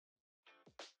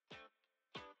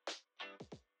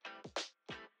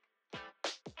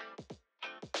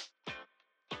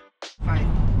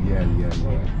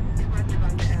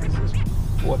This is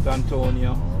Port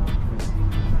Antonio.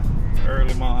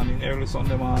 Early morning, early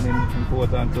Sunday morning in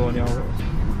Port Antonio.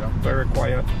 Very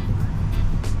quiet.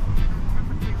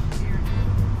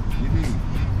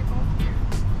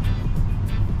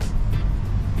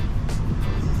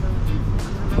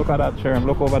 Look at that, Sherm.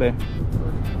 Look over there.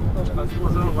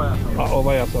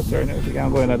 Over here, so turn it. You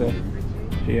can go in there.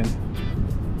 Shane.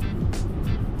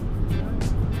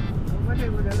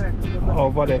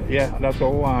 Over there, yeah, that's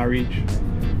what we want to reach.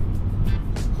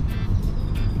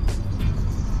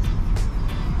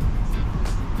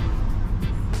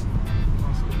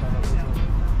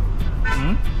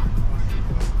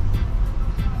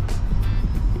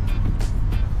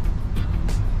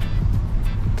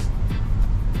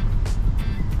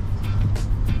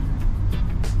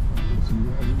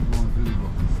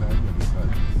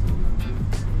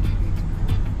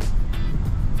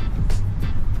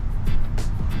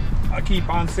 Keep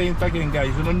on saying it again,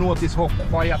 guys. You don't notice how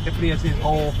quiet the place is.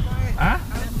 Oh, huh? I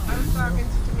was talking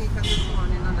to Tamika this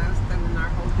morning and I was telling her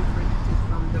how different it is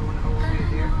from the one over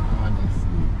there.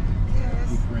 Honestly,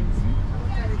 Yes. different.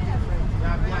 Very different.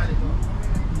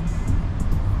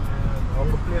 How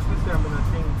the place is there, I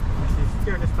think she's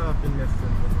scared to start in this.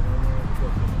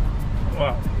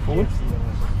 What? Food?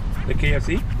 The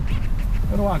KFC?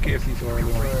 I don't want KFC so early.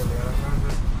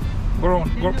 Go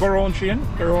around, Shane.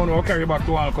 Go around, we'll carry back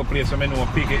to Uncle place so I know what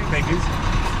Peggy's.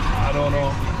 I don't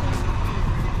know.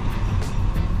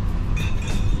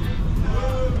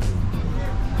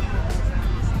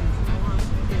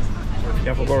 You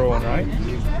have to go around, right?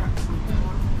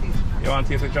 You want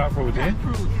to taste the jackfruit, eh?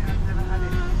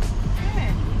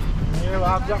 Yeah, we'll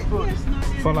have jackfruit.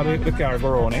 Follow the car, go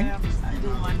around, eh?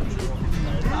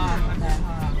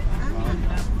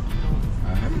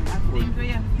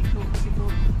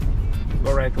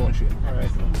 Go right on, Shane. All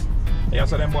right on. Yeah,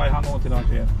 so them boy hang out in on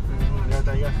Shane. Yeah,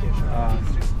 the gas station.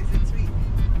 Is it sweet?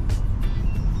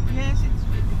 Yes, it's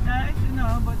sweet. It's nice, you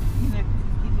know, but you know, if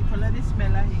you follow the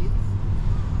smell of it.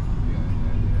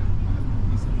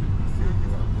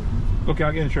 Look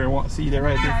again, sure. Want to see the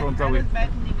right in front of it.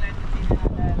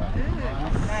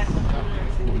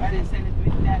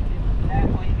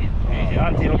 Hey,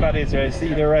 auntie, look at this. You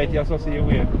see the right. You also see it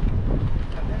weird.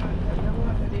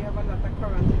 They have a lot of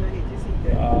current in it, you see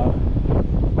there.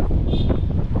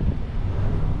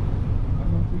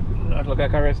 That look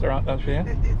like a restaurant, don't you?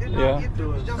 Yeah. It's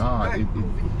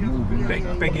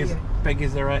moving.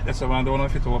 Peggy's the right. That's the one. I don't know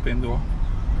if it's open though.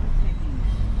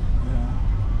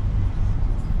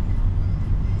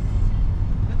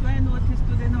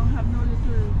 They don't have no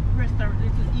little restaurant,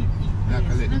 little eat Like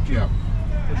a little place. cap.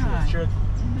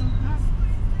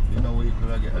 You know where you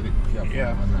could get a little cap.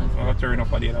 Yeah. I'll turn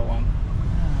up on the other one.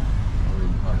 Or you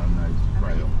call a nice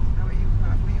fry up.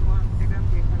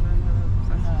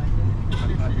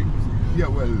 Yeah,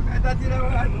 well.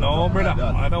 No, brother.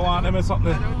 I don't want them in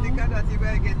something. I don't think that you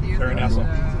will get here. Turn that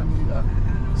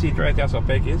up. See it right there, so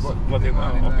Peggy's. But they're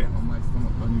going up in. My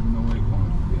stomach don't even know where it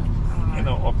goes. You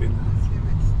know, up in.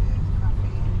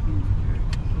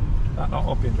 Not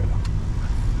up in, brother.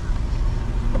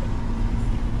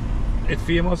 It's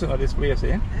famous in this place,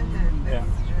 eh? Yeah.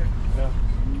 Yeah.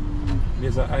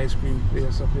 There's an ice cream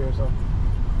place up here, so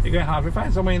you're gonna have to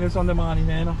find somewhere in the Sunday morning,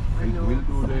 you know. It will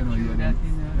do there, you know,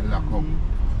 you lock up.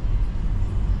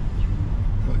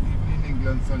 But even in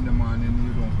England Sunday morning,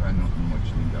 you don't find nothing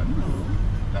much in that.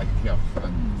 Like caps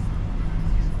and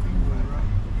things like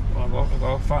that. Well,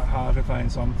 go hard to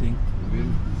find something. You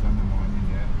will Sunday morning,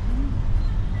 yeah.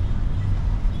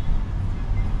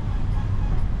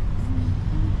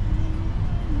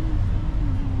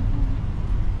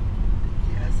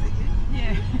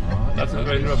 Yeah. That's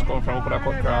where you just come from, could have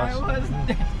cut grass.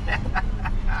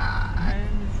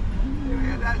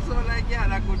 That's all like you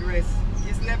had a good rest.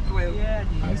 You slept well. Yeah,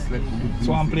 I slept good. It's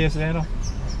one place there, no?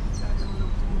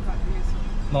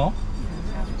 No?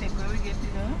 take where we get,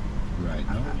 you know. Right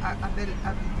now. A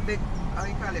big, how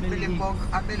you call it, belly bug,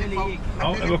 a belly bug.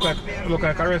 Oh, it look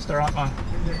like a restaurant, man. A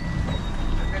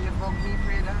belly bug beef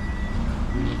radar.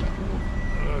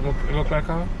 It look like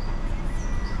a...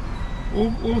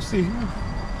 We'll see. You're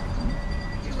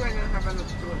going to have a look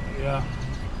too. Yeah.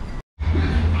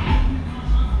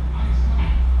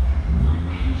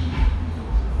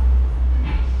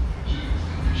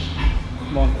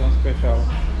 Mountain special.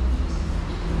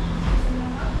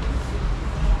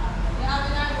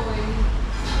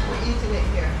 We're eating it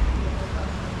here.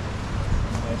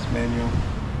 Nice menu.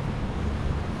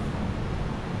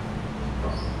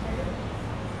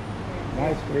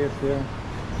 Nice place here.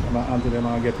 My auntie them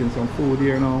are getting some food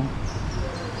here now.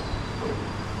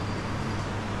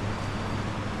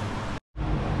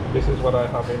 This is what I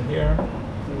have in here.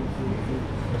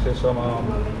 This is some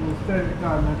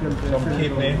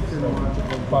kidney,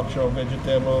 some pop show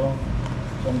vegetable,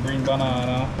 some green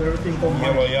banana, some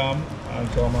yellow yam, and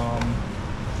some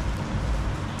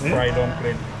fried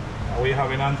dumpling. Are we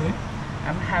having, Auntie?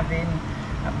 I'm having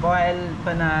a boiled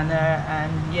banana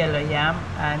and yellow yam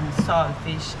and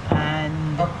saltfish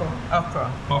and okra.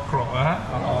 Okra,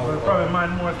 huh? Probably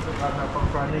mine more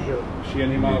from nigga. She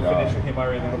and him have finished with him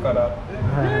already. Look at that.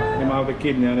 Him have the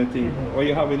kidney and the thing. What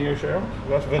you having here, Cheryl?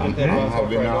 Just vegetable I'm and some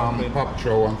fried dumpling. having pop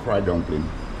chow and fried dumpling.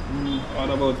 What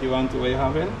about you, Auntie? What you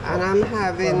having? And I'm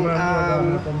having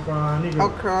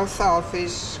okra,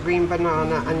 saltfish, green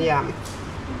banana, and yam.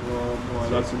 Oh boy,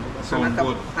 that And sounds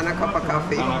good. and a cup of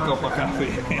coffee. And a cup of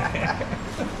coffee.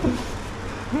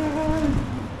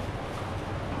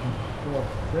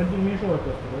 Then me short of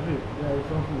it. Yeah, it's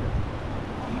some food.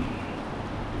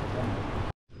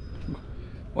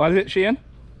 What is it, Shane?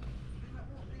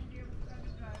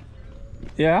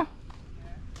 Yeah?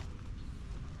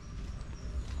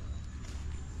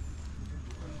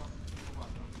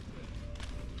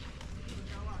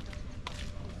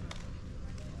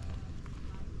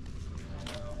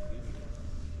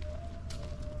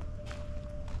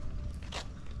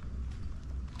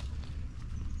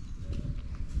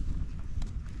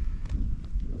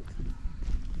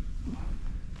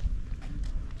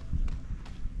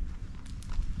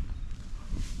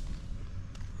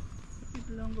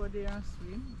 People don't go there and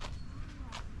swim.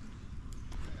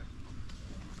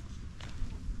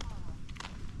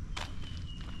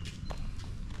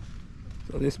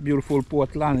 So this beautiful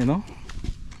Portland, you know.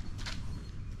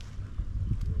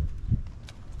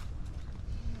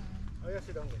 Oh, yeah,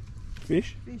 sit down there.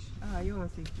 Fish? Fish. Ah, you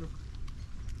want to see? Look.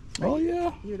 Oh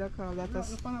yeah. You don't call that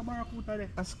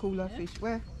a school of fish.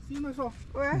 Where? See myself.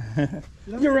 Where?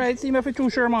 You're right, see me if you true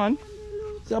Sherman.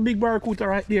 It's a big barracuda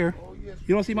right there.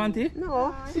 You don't see my auntie?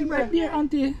 No. See right there,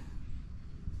 auntie.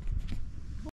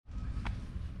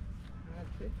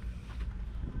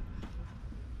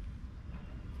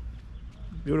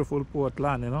 Beautiful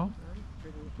Portland, you know.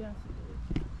 Yeah,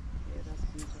 that's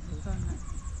beautiful. So nice.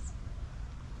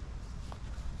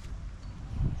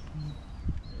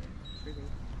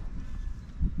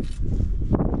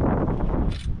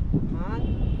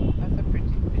 Man, that's a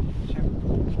pretty picture.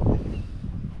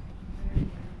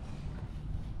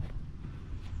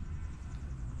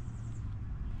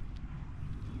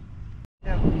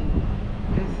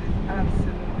 This is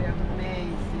absolutely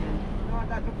amazing. No,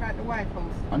 that look like the White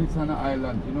House. And it's on an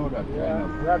island, you know that?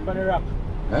 Yeah, right on the rock.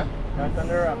 Eh? Right on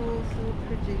the rock. So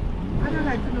pretty. I'd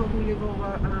like to know who live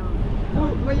over,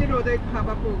 well, you know they have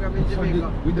a program in So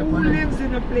Jamaica. with the Who money- lives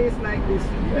in a place like this?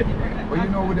 But you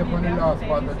know, with the funny last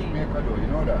part of Jamaica, though, you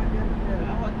know that? A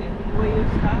hotel where you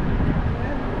stop.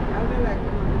 I would like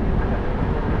to know.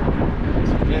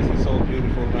 This place is so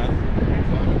beautiful, man.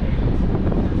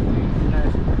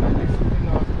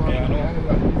 Yeah, I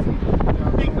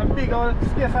know. Big old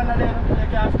space under there. You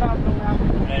can't stop them now.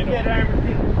 I know. Get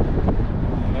everything.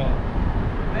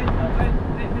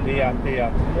 The yacht. Yeah.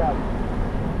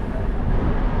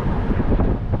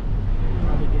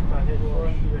 Navigator head for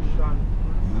Indian.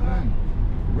 Man.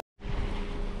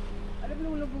 The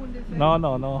Blue Lagoon, they say?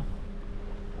 No.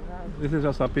 This is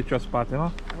just a picture spot, you know.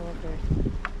 Okay.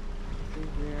 This is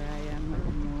where I am at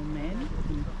the moment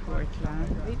in Portland.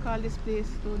 What do you call this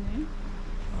place, Tony?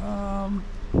 I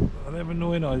never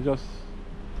know, you know, it's just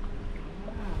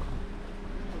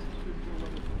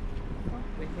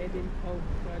We're heading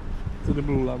outward to the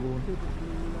Blue Lagoon. to the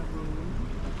Blue Lagoon.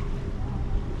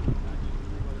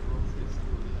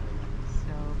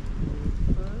 So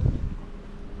beautiful.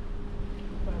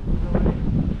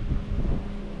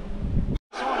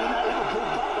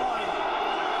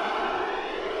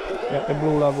 Yeah, the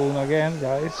Blue Lagoon again,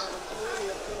 guys.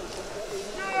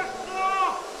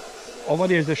 Over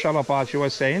there is the shallow part you were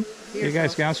saying. You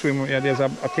guys can swim. Yeah, there's a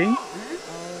thing.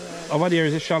 Over there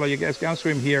is the shallow. You guys can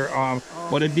swim here.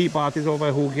 But the deep part is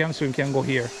over. Who can swim can go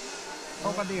here.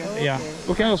 Over there. Yeah,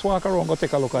 we can just walk around, go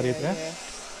take a look at it. Yeah.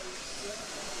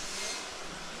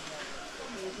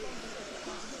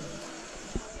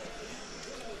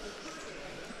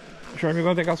 Sure, we're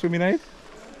gonna take a swim in it.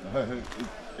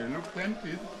 It looks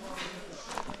tempting.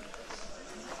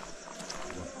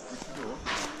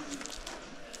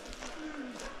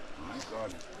 My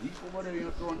God, deep over there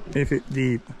in front. If it's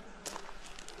deep.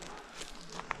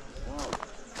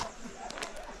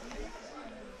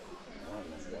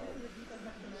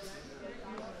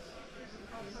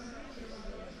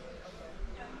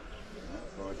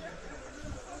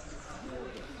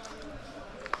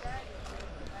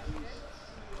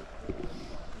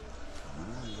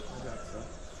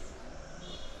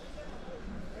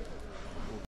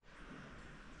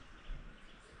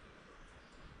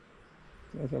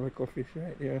 There's a little fish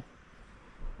right here.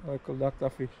 A little doctor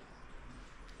fish.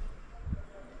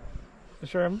 The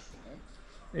shrimp?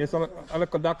 Yes, a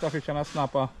little doctor fish and a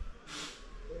snapper.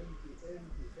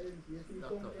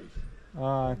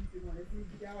 Alright.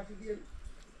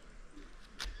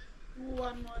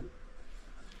 2-1-1.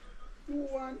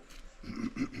 2-1.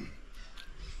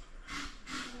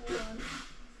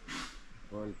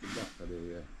 Well, it's the doctor there,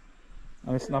 yeah.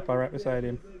 And a snapper right beside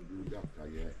him. The doctor,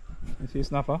 yeah. You see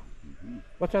snapper?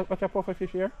 What's your puffer fish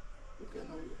here? Look here.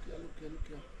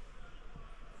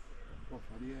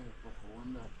 Puffer there, puffer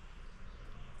one that.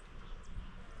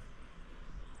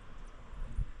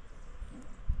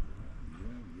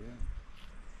 Yeah.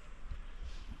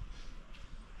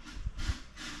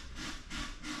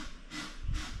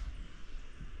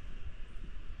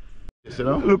 Yes, you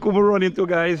know? Look who we're running to,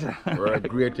 guys. We're the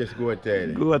greatest goat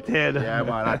head. Goat head. Yeah,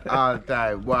 man, at all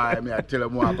time. Boy, I tell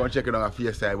them, I come check it on a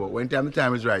face side, but when the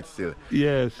time is right still.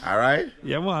 Yes. Alright?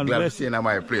 Yeah, man. Glad to see you in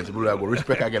my place. Good, I go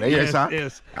respect again. Yes, sir?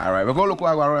 Yes. Alright, before look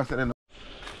what I go around then.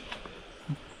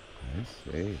 Let's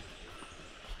see.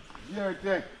 Yeah,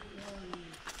 take.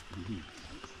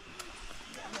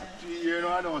 3 years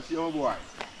I don't see you, boy.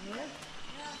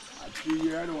 3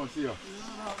 years I don't see you.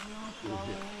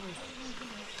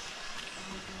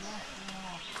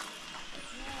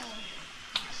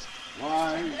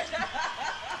 Why?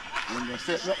 When you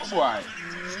set up, boy.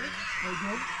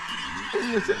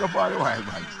 You set up all the while,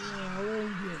 man.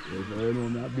 You know,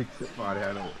 I'm a big set party,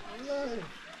 I know. I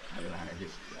like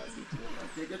it.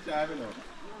 Take your time, you know.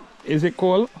 Is it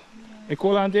cold? It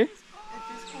cold, auntie? It is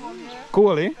cold, yeah.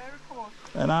 Cold, eh? Very cold.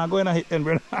 And I'm going to hit them,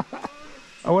 brother.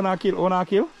 I want to kill. I want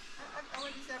to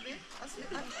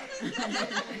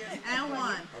and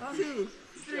 1, 2,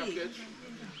 3.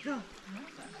 Go.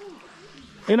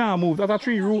 You know, move. That's a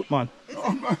tree root, man.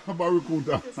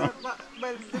 Barracuda.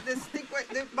 Well, the stick,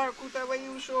 the barracuda when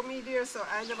you show me there, so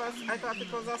I thought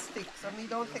it was a stick, so me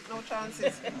don't take no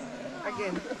chances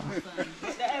again.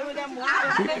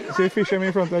 See fishing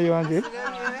in front of you, auntie?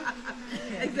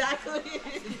 Exactly.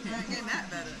 Getting that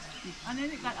better. And then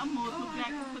it got a mouth look like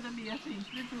it could be a fish.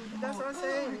 That's what I'm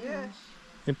saying, yeah.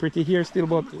 It's pretty here still,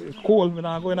 but it's cold. I'm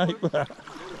not going to hit that.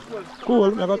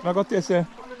 Cold. I got this.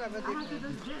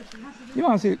 You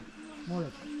want to see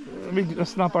big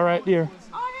snapper right there?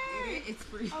 Oh, hey! It's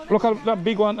free. Look at that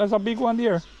big one. There's a big one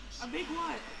there. A big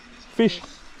what? Fish.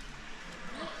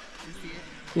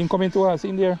 Him coming to us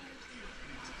in there.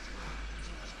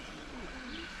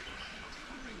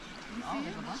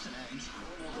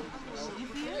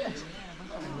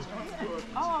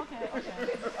 Oh, okay.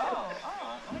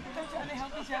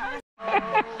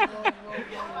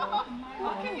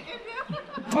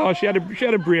 Oh, she had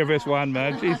the bravest one,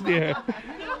 man. She's there.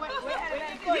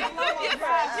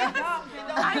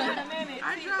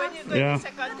 Yeah.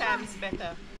 Second time is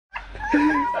better.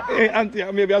 Hey,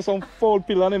 auntie, maybe have some foul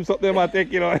pill on him, so they might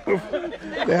take, you know.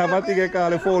 They have a thing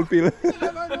called a foul pill.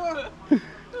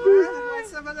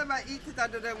 Some of them I eat it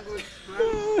and do them good.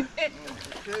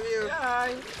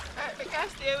 I can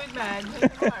stay with man.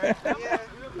 Yeah,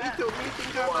 me too. Me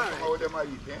think I'm alright. How them I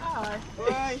eat, eh?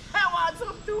 Why? I want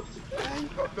some too.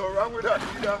 No wrong with that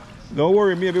either. Don't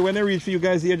worry, maybe when they reach you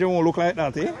guys here, they won't look like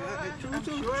that, eh?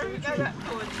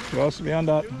 Trust me on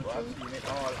that.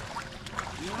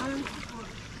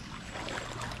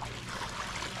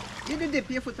 You did dip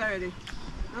your foot already?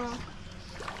 No.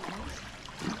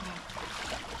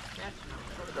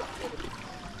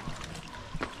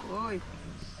 Boy.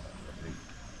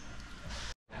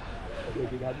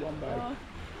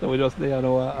 So we just there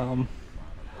now,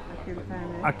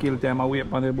 I kill time, I wait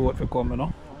for the boat to come, you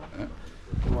know.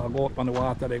 So I go up on the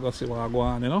water, they go see what I go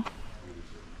on, you know.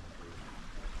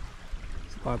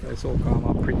 This water is so calm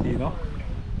and pretty, you know.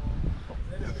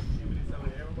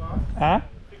 Huh?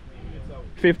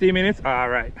 15 minutes?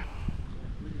 Alright.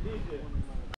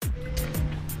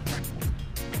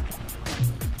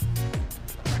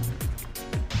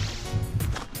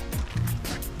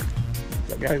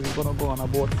 So guys, we're gonna go on a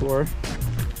boat tour.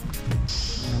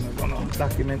 And we're gonna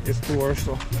document this tour,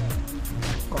 so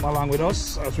come along with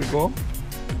us as we go.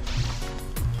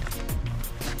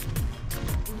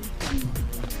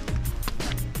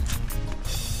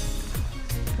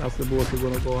 That's the boat we're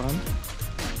gonna go on.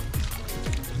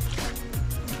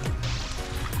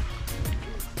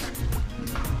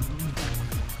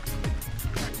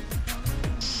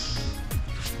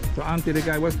 So auntie, the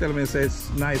guy was telling me, say it's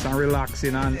nice and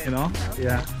relaxing and, you know,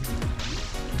 yeah.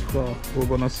 So we're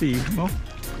gonna see, you know.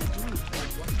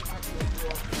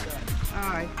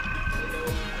 Alright.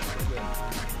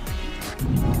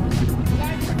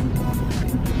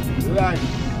 Right.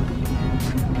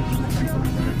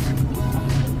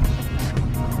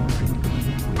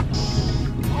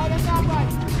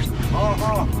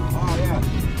 yeah.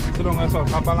 Sit down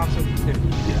yourself, I'll balance it.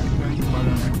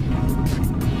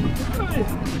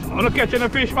 I'm not catching the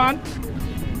fish, man.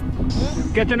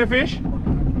 Catching the fish?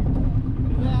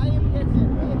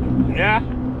 Yeah?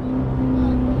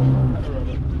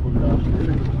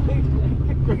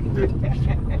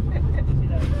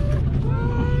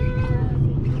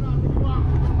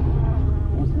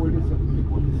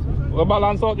 We'll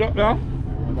balance out, yeah? Yeah.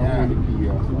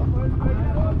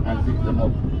 And pick them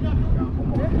up.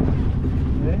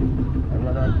 I'd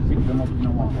rather pick them up in a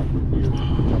one.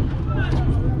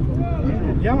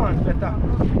 Yeah, man, better.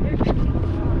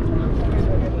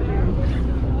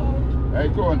 Hey,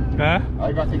 go on. Huh?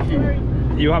 I got the key.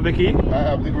 You have the key? I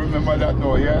have to remember that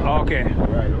now, yeah? Okay.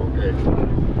 Right, okay.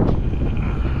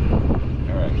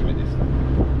 Alright, give me this.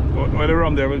 Where the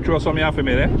rum there? We'll throw some here for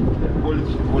me, eh? Hold it.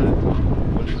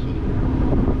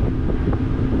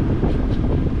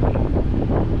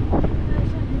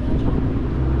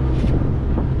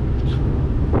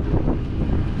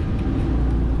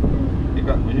 You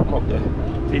got me, you cup there.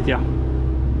 Sit here.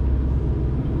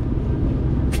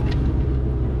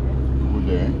 Good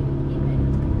there.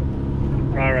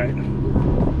 Alright.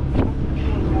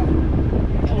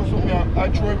 I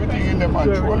throw everything in them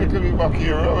and throw a little bit back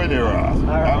here already, Alright.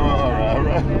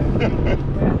 Alright,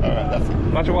 that's it.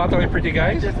 Much water, pretty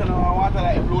guys? Just water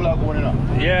like blue lagoon, you know.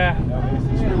 Yeah.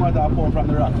 Spring water come from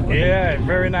the rock. Yeah,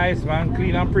 very nice, man.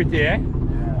 Clean and pretty, eh?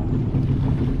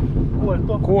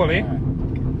 Cool, eh?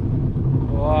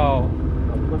 Wow.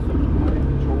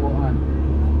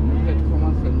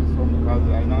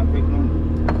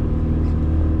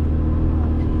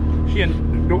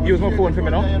 Shane, don't use my phone for me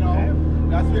now.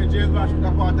 That's where James Bond should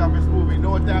have part of his movie,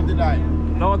 No Time to Die.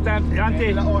 No time,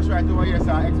 Auntie. The horse right over here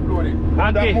started exploding.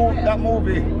 Auntie. That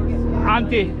movie.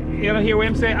 Auntie, you know hear what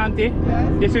I'm saying, Auntie?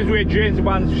 This is where James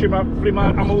Bond film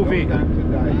a movie. No Time to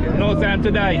Die, yeah. No Time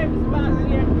to Die.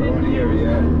 Around here,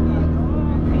 yeah.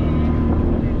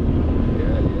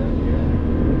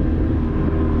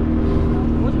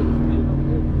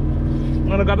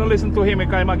 I gotta listen to him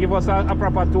because he might give us a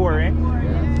proper tour, eh?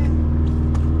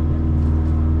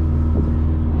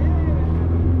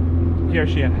 Here,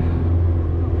 Shane.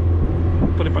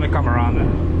 Put it on the camera on there.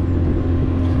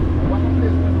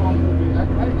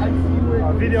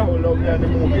 Video lovely and the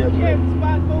movie. James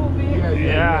Bond movie.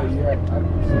 Yeah. I see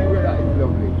where that is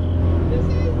lovely.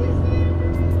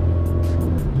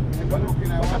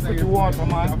 That's what you want,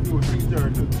 man.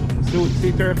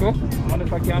 Sea turtle. I wonder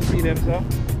if I can see them, sir.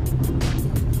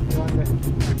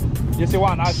 You see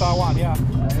one? I saw one, yeah.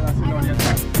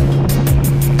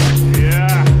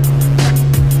 Yeah.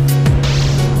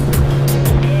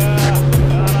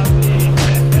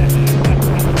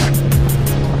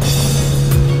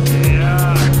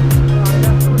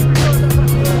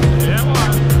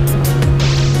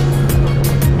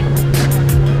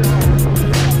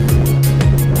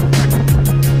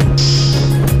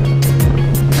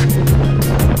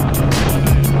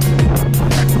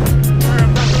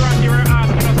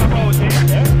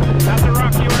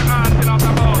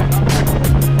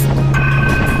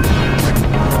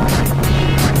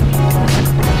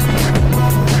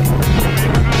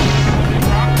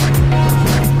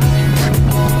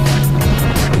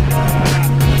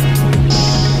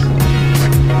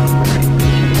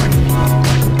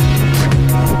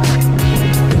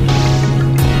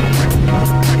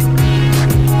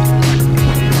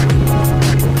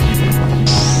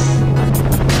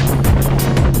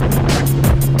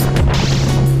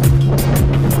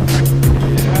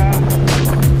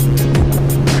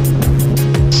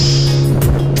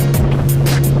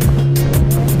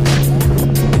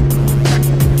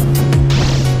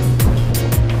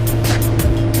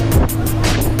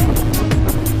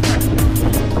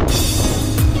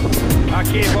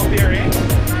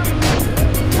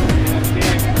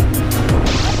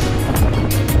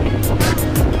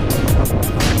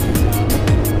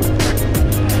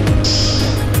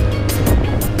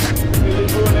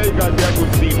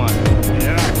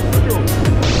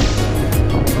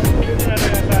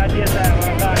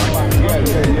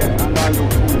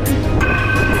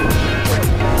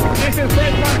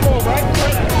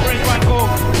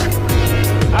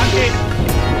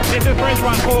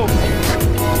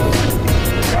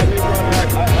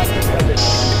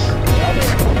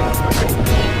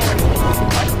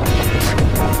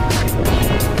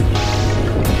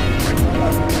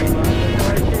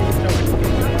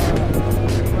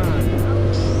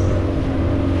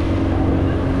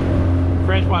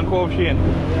 Cove, Shane.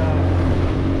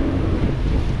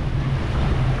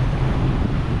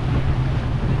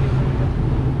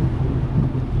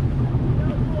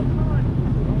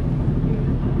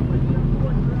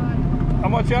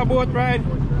 much your boat ride?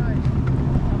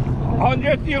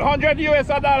 100 US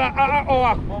a dollar an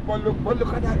hour. But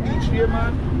look at that beach here,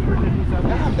 man.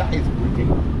 Damn, that is pretty.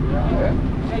 Yeah.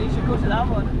 Yeah, you should go to that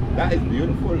one. That is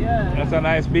beautiful. Yeah. That's a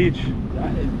nice beach.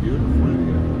 That is beautiful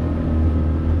here.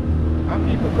 And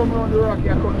people come around the rock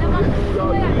here, come to the food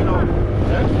out, you know.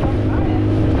 Yeah?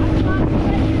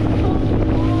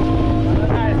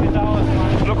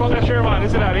 Look on the Sherman,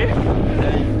 isn't that it?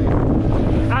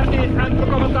 And look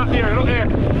on the top there, look there.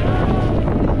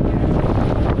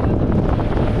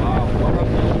 Wow, what a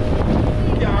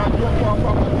view. Yeah, jump off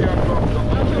up there,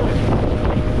 look at you.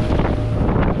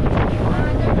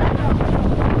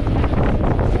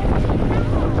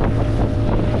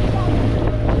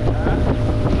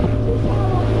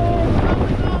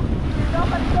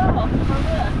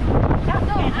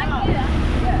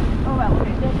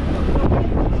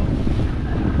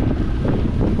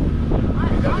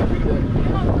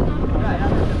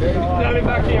 Darling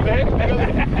back here,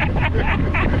 eh?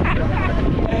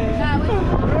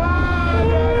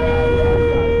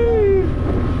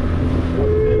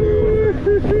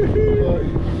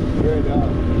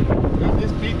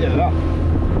 This beat a lot.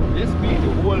 This beat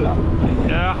a whole lot.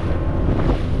 Yeah.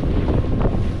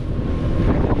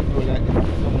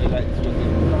 Something like this was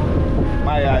in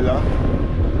my island.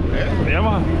 Yeah, Yeah,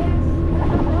 man.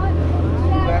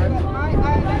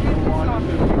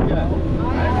 yeah.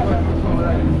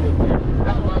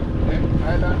 That's what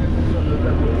island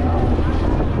is.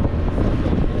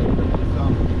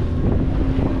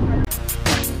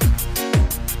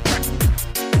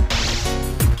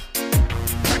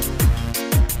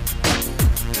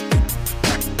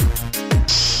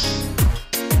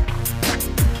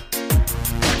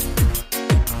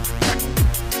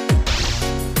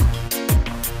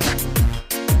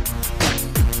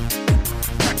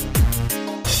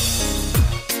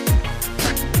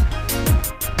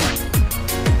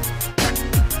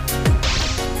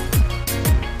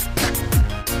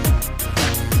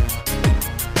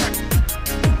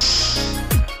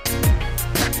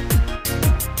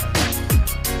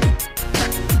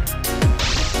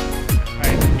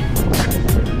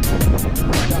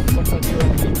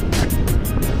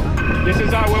 This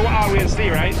is how we always see,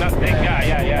 right? That thing,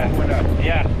 yeah.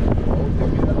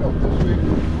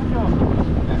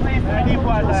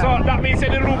 So that means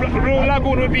that the Blue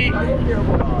Lagoon would be,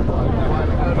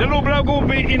 the Blue Lagoon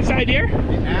be inside here?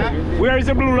 Where is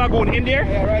the Blue Lagoon? In there?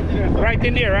 Yeah, right there. Right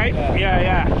in there, right?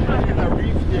 Yeah. There's a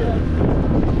reef there.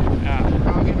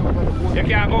 You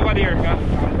can't go over there.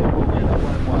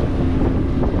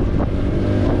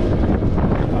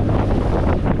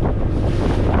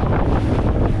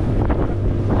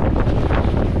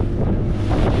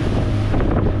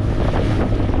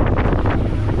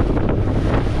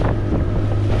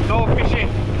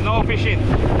 No fishing.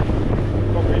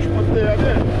 The fish must stay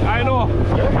there. I know.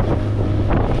 Yeah.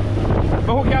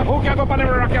 But who can go up on the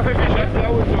rock and fish? I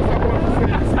was just about to say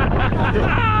this.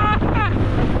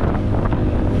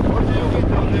 What do you get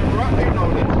down there? Rock there now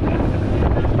then?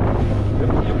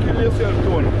 You kill yourself,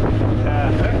 Tony.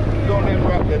 Down there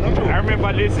rock there, not true? I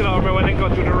remember this, you know, when they go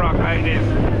to the rock like this.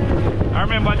 I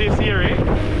remember this here, eh?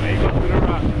 They go to the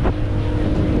rock.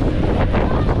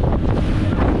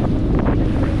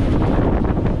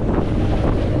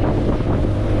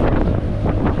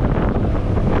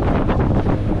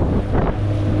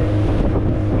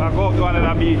 We'll go to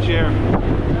another beach here.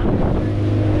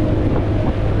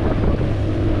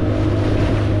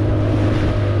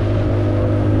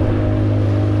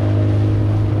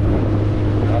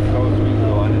 That's how sweet,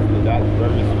 though, honestly. That's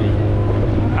very sweet.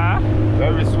 Huh?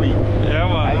 Very sweet. Yeah,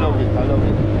 man. I love it.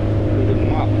 To the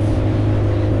max.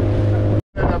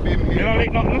 You don't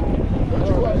like nothing?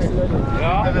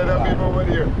 Yeah. And then I've been over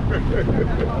there.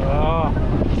 Oh.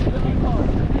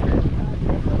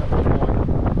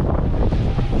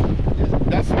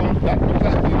 That's one. That's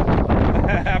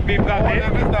Beef Oh, that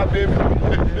that is not baby.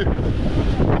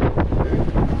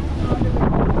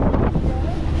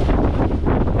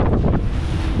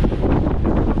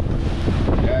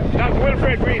 That's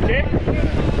Wilfred Bridge, eh?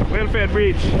 Wilfred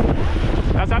Bridge.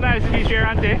 That's a nice beach here,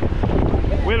 auntie.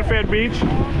 Wilfred Beach.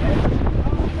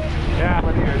 Yeah.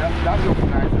 That looks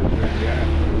nice.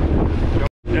 Yeah.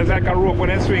 There's like a rope when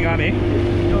they swing on it.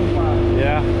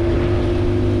 Yeah.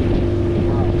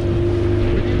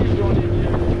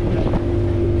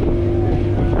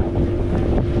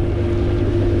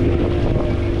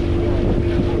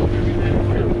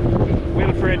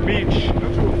 Wilfred Beach.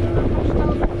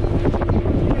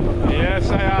 Yes,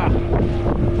 I am.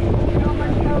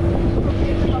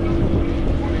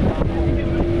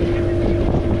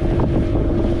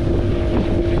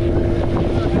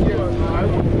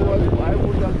 I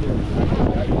would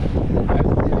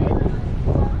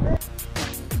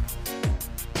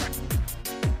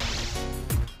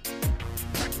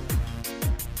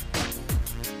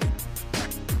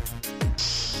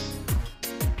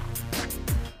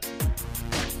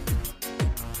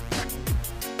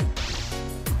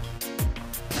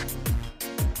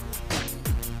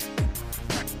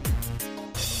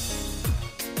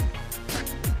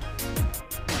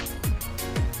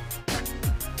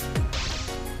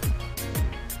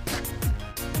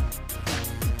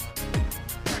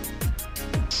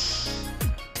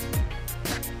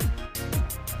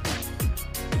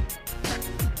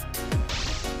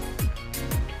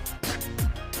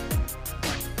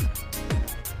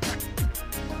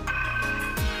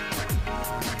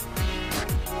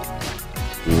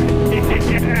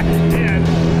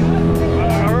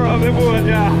Yeah. Around the board,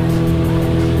 yeah.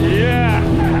 Yeah.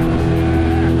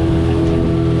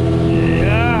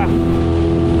 Yeah.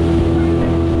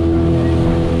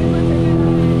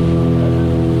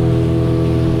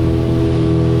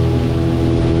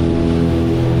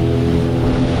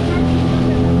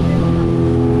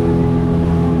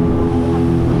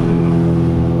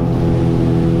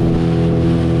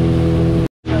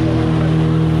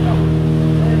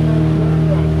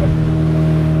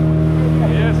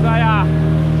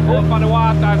 On the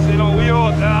waters, you know, we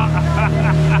out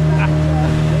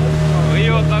we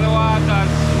out on the waters.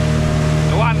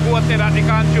 The one boated at the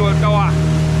control tower.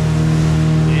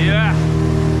 Yeah.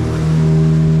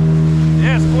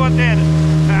 Yes, boated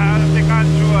at the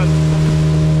control.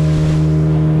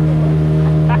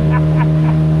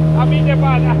 I mean the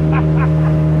bad.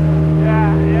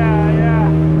 Yeah, yeah, yeah.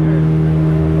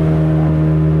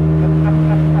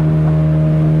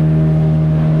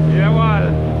 Yeah, well.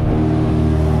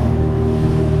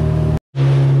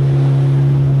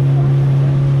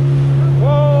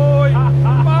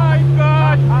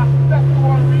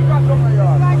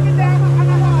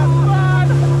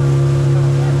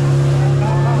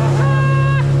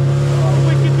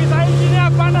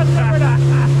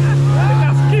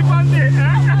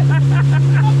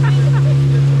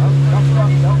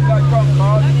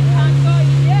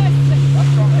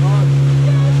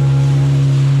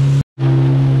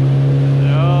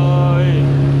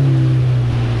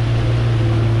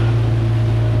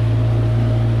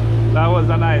 That was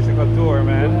a nice little tour,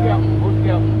 man.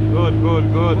 Good,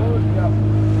 good, good.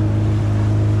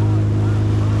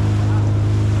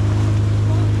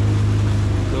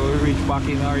 So we reached back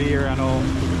in our area now.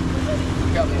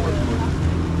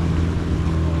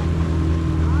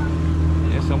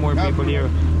 Yeah, some more people here.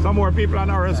 Some more people on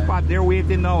our spot. They're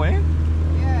waiting now, eh?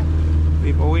 Yeah.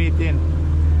 People waiting.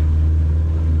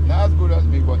 Not as good as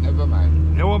me, but never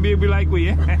mind. They won't be like we,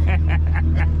 eh?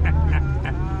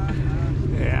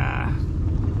 Yeah.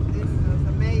 This was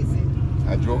amazing.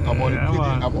 I joke, I'm only Yeah, kidding.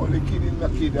 man. I'm only kidding the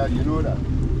kid, you know that.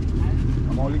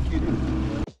 I'm only kidding.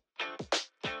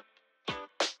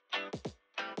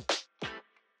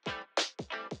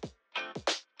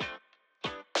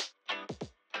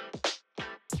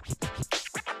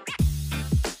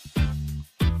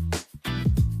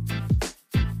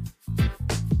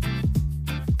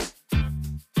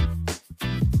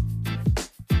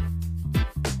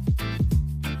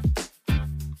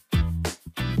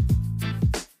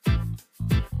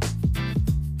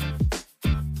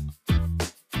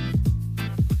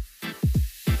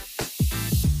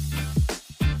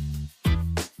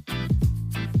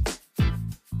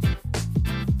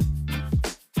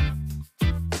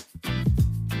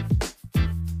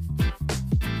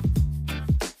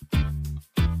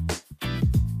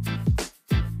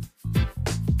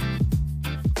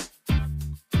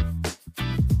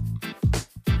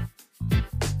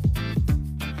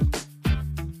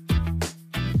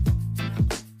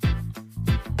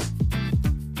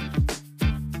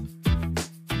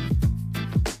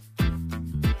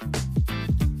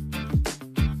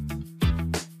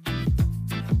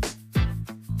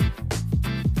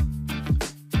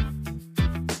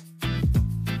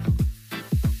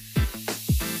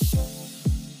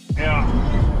 Yeah.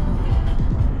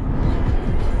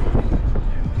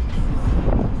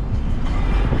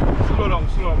 Slow down,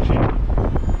 Chief.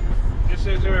 This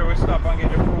is where we stop and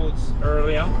get the fruits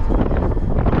earlier.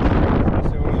 This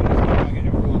is where we stop and get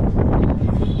the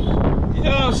fruits.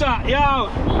 Yo, sir, yo!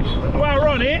 Where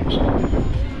run it?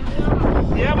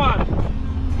 Yeah, man.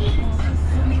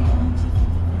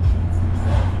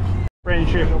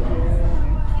 Friendship.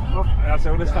 That's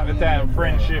where we stop the time.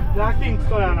 Friendship. Jack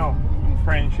Kingston now.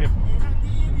 Friendship.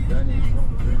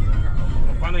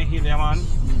 Look on the hill, yeah, man.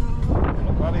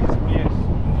 Look at this place.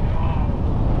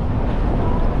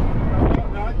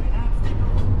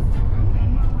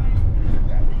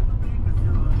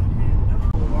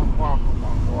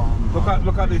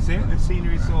 Look at this, eh? The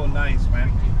scenery is so nice,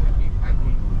 man.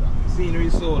 The scenery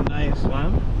is so nice,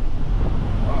 man.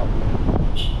 Wow.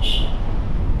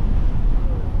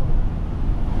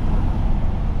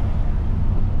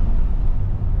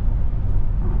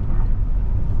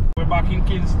 We're back in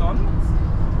Kingston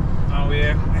and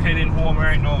we're heading home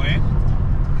right now, eh?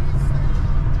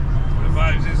 The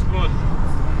vibes is good.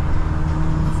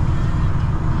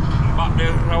 And back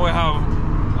there we have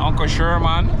Uncle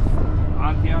Sherman,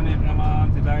 Auntie Annette, and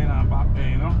Auntie Diana back there,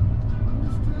 you know.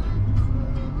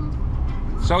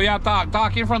 So yeah,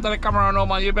 talk in front of the camera now,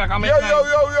 man. You back and make Yo,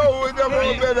 with them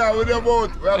out, brother, with them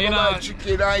out. We have You to know, buy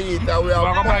chicken and eat and we have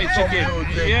We're gonna buy some chicken.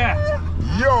 music. Yeah.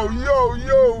 Yo,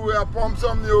 we are pump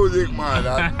some music, man.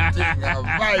 I think I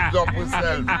vibes up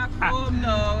myself. Back home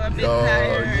now, a bit Yo,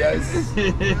 tired. yes.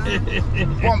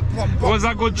 Pump. Was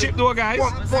a good trip though, guys?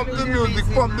 Pump the music. Music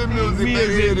Pump the music,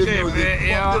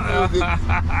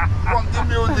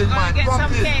 man. Get Pump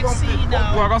some it. KFC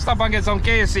now. We're gonna stop and get some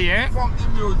KFC, eh? Pump the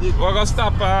music. We're gonna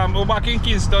stop, we're back in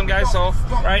Kingston, guys, so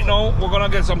right now we're gonna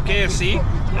get some KFC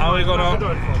and we're gonna,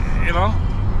 you know,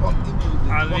 Pump the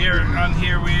music. and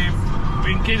here we're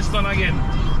in Kingston again.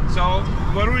 So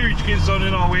when we reach Kingston,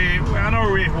 you know, we're on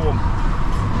our way home.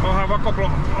 We'll have a couple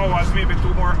of hours, maybe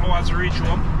 2 more hours to reach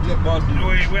home, but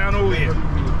we're on our way.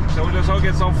 So we just gonna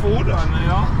get some food and, you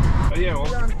know, yeah,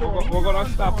 we're gonna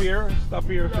stop here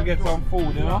to get some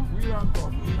food, you know.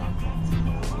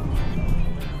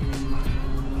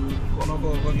 Gonna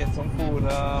go get some food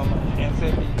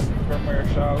inside the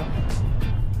commercial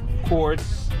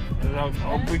courts. There's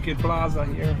a wicked plaza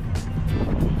here.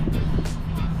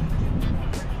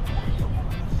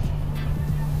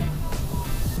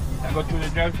 I go through the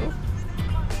drive-thru?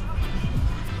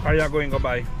 Or you going to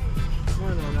buy? No,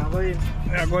 I'm going.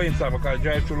 Yeah, go inside because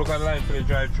drive-thru, look at the line for the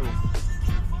drive-thru.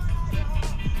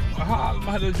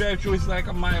 Aha, the drive-thru is like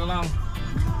a mile long.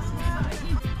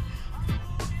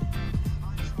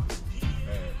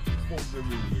 Pump the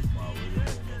music,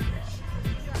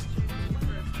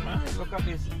 man. Look at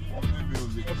this. Pump the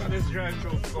music. Look at this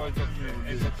drive-thru.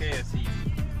 It's a KFC.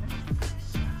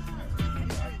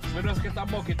 We just get a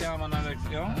bucket here, man, Alex,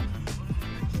 you know?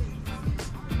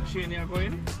 Shane, you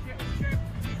going?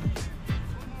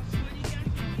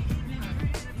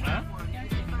 Huh?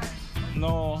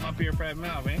 No, up here 5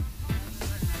 minutes, eh?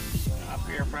 Up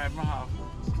here 5 minutes.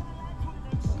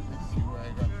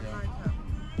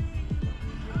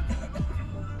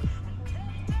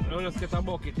 We'll just get a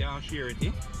bucket here and share it,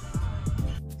 eh?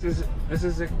 This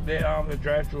is the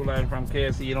drive-thru line from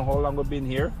KFC. You know how long we've been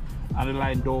here? And the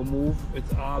line don't move.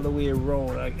 It's all the way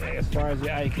around, like as far as the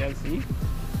eye can see,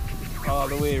 all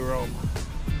the way around.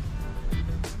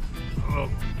 Oh.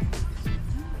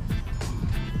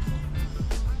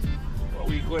 Well,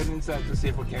 we going inside to see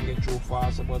if we can get through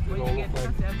faster, but it don't look like.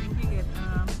 I think we get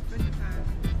 25.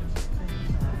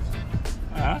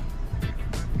 Huh?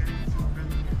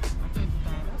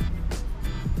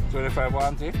 25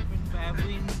 what, eh? 25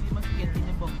 wings, you must get in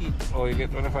the bucket. Oh, you get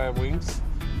 25 wings?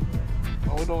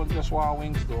 Oh, we don't just want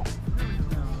wings though.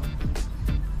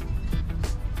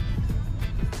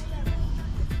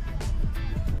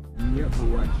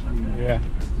 Yeah.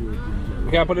 You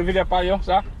can put the video on you,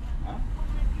 sir?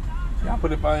 You can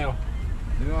put it on you.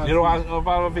 You don't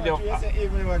want to video?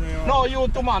 No, you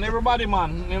too, man. Everybody,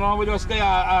 man. You know, we just stay,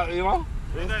 you know?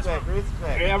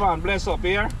 Respect. Yeah, man. Bless up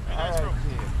here.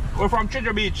 We're from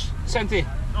Treasure Beach, Senti.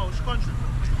 No, which country?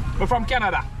 We're from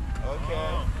Canada.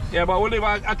 Okay. Yeah, but we live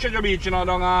at Treasure Beach, you know,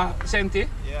 down Senti.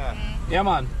 Yeah. Yeah,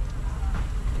 man.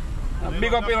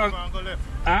 Big up, you know.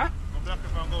 Huh?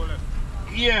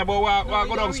 Yeah, but we'll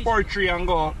go down Sport Tree and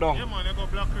go down. Yeah, man, you go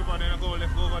Black River, then you go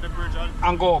left, go over the bridge.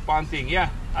 And go up and thing, yeah.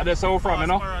 And that's where we're from, you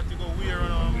know.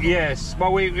 Yes,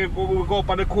 but we go up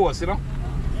on the coast, you know.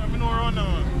 Yeah, we know around there,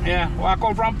 man. Yeah, well, I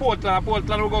come from Portland.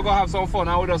 Portland, we go have some fun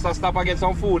and we just stop and get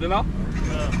some food, you know.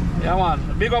 Yeah. Yeah, man.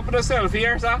 Big up yourself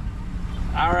here, sir.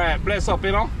 Alright, bless up,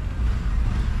 you know.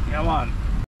 Yeah, man.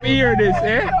 We hear this,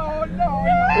 eh? Oh, no.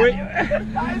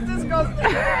 That is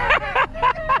disgusting.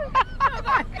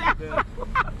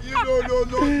 You don't know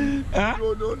nothing. Huh? You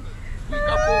don't know. Like a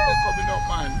poker coming up,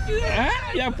 man. Eh?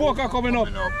 Yeah, poker coming up.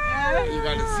 You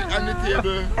gotta sit on the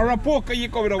table. Or a poker you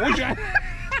coming up. Which one?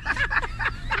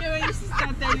 Yeah, when your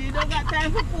sister tell you, you don't got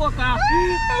time for poker. A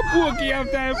poker you have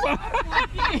time for.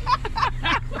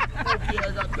 Okay,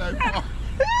 I got time for.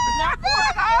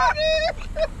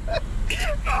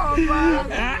 Oh,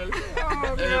 man. Eh?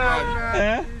 Oh, Hey, man.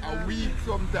 Eh? a week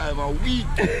sometime, a week.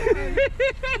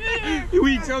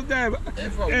 Week sometime.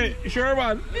 Hey, sure,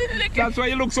 man. That's why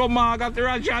you look so mad at the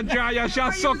Raja Jaya.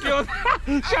 She'll suck you out.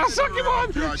 She'll suck him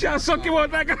out. She'll suck him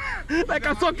out like a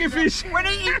sucky fish. When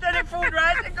he eat the food,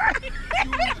 right?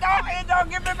 He don't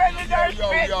give me any dirty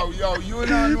Yo, you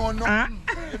don't know nothing.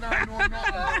 You don't know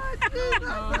nothing. You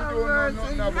don't know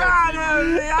nothing about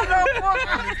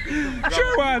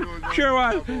Sure,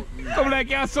 man. Come like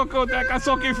you suck out like a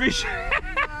sucky fish.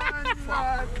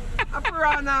 a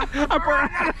piranha. A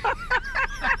piranha.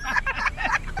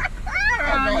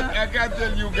 I can't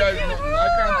tell you guys nothing. I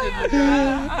can't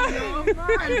tell you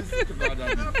guys.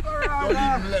 Don't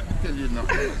even let me tell you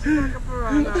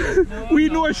nothing. We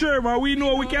know, sure, man. We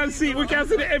know. We can see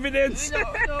the evidence.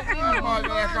 I'm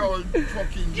like our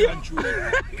fucking John Chew.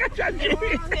 You don't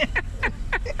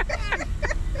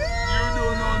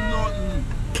know nothing.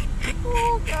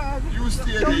 Oh, God. God. You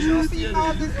stay there, Don't you you stay see there.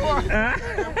 all this work? You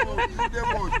the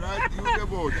boat, right? You the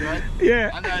boat, right?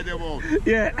 Yeah. And I the boat.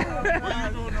 Yeah.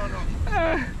 What you do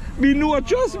now? Me know,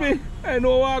 trust me. I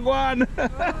know what go on.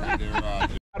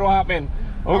 What happened?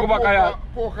 We'll go back here.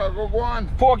 Poker go on.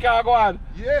 Poker go on.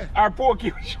 Yeah. Or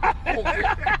pokey.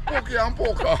 Pokey and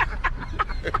poker.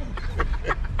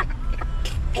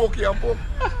 Pokey and poker.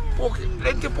 Pokey.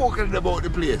 Plenty poker about the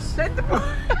place. Plenty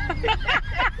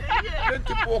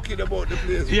poker about the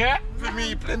place. Yeah? For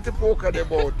me, plenty poker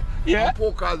about. Yeah? And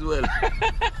poker as well.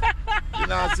 You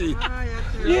know, see?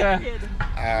 Yeah.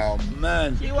 Oh,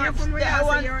 man. She wants Careful with that us,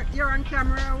 one. you're on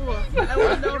camera. I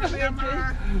want no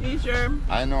camera. You sure?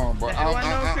 I know, but I want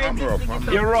no I'm friends rough. to I'm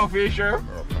get You're rough, you sure?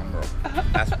 rough.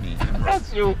 That's me. I'm rough.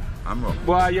 That's you. I'm rough.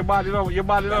 Boy, your body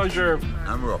don't sure.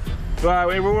 I'm rough. Boy,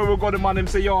 everywhere we go, the man them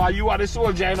say, yo, you are the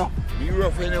soldier, you know? Be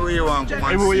rough anywhere you want. Come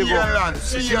on, Everywhere you see go. your land.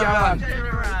 See your land.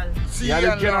 General. See Yeah, the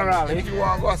your general, land. eh? If you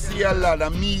want to go see your land,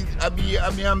 and me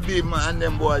and Big Man and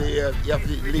them boy, you have to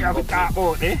You live have to up. talk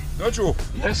about, eh? Not true?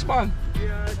 Yes, man. See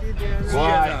Boy, your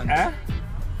land. eh?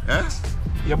 Eh?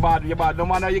 You're bad. No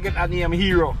matter you get that name,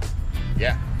 Hero.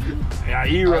 Yeah. Yeah,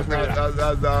 Hero, brother. As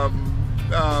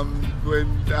when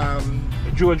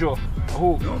Jojo.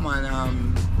 Who? no man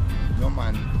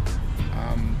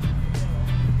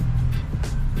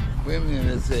when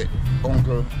they say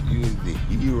uncle use the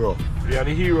hero. Yeah,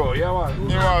 the Hero. Yeah, man. You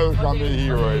know from the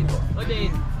hero.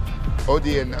 Odin.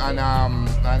 Odin and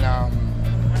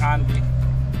Andy.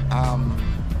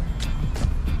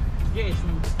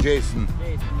 Jason.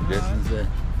 Jason say,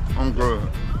 Uncle,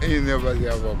 he never see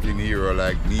a fucking hero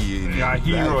like me. In Yeah, his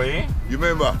Hero, life." eh? You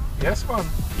remember? Yes, man.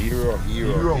 Hero.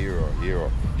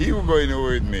 He was going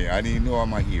with me and he know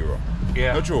I'm a hero.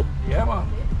 Yeah. Not true? Yeah, man.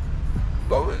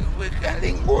 But we can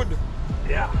link good.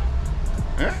 Yeah.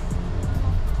 Eh?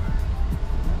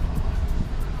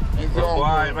 It's Boy,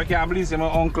 uncle. I can't believe my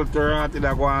uncle Terati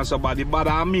that go on somebody bad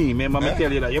than me. Remember me Eh?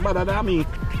 tell you that. You better than me.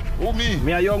 Who me?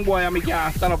 Me a young boy and me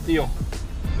can't stand up to you.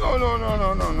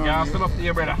 No. Can't stand up to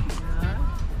you, brother.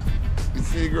 You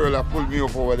see the girl that pulled me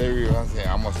up over the river and say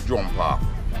I must jump off.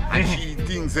 And she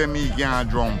thinks that me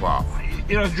can't jump off.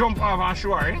 You just jump off and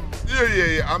shore, eh?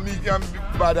 Yeah. And me can be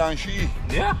bad than she.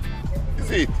 Yeah. You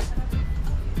see it?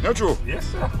 Not true? Yes,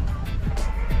 sir.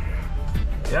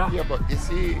 Yeah. Yeah, but you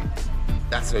see,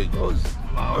 that's how it goes.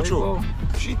 How Not it true? go.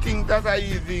 She thinks that's a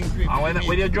easy thing for And me.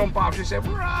 when you jump off, she said,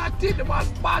 bruh, the man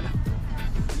bad.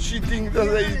 She thinks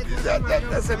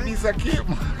that's a piece of cake,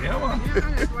 man. Yeah, man. You're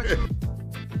honest, what you